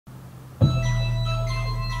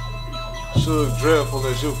Shug dreadful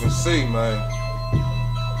as you can see, man.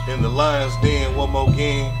 In the lion's den, one more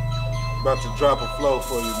game. About to drop a flow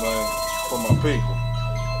for you, man. For my people.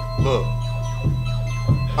 Look,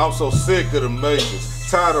 I'm so sick of the majors.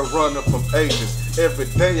 Tired of running from agents. Every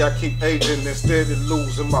day I keep aging instead of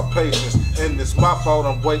losing my patience. And it's my fault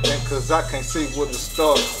I'm waiting cause I can't see where to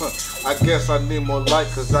start. I guess I need more light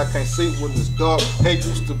cause I can't see when it's dark. Hate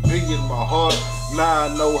used to be in my heart. Now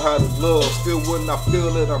I know how to love. Still when I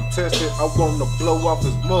feel it I'm tested, I wanna blow off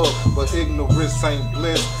his mug. But ignorance ain't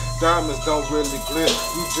bliss. Diamonds don't really glitz.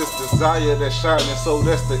 You just desire that shining, so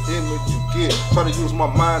that's the image you get. Try to use my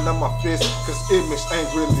mind on my fist, cause image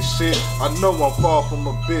ain't really shit. I know I'm far from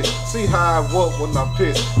a bitch. See how I walk when I'm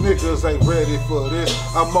pissed. Niggas ain't ready for this.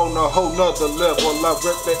 I'm on a whole nother level. I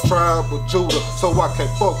rep that tribe of Judah, so I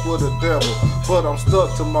can't fuck with the devil. But I'm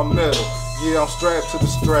stuck to my metal. Yeah, I'm strapped to the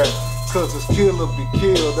strap. Cause it's kill or be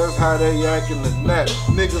killed, that's how they actin' in that.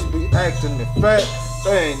 Niggas be actin' in fact,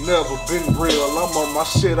 they ain't never been real. I'm on my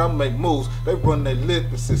shit, I make moves, they run their lips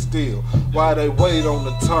and sit still. While they wait on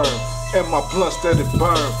the turn, and my blunt steady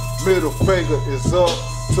burn. Middle finger is up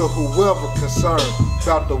to whoever concerned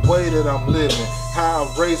about the way that I'm living, how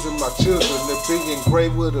I'm raising my children, and being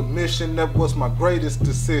great with a mission. That was my greatest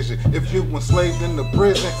decision. If you enslaved in the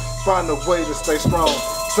prison, find a way to stay strong.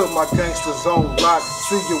 Till my gangsters on lock,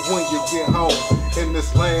 see you when you get home. In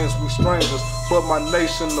this lands we strangers, but my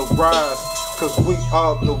nation will rise. Cause we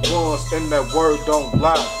are the ones, and that word don't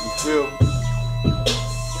lie, you feel me?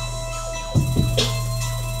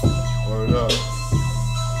 Word up.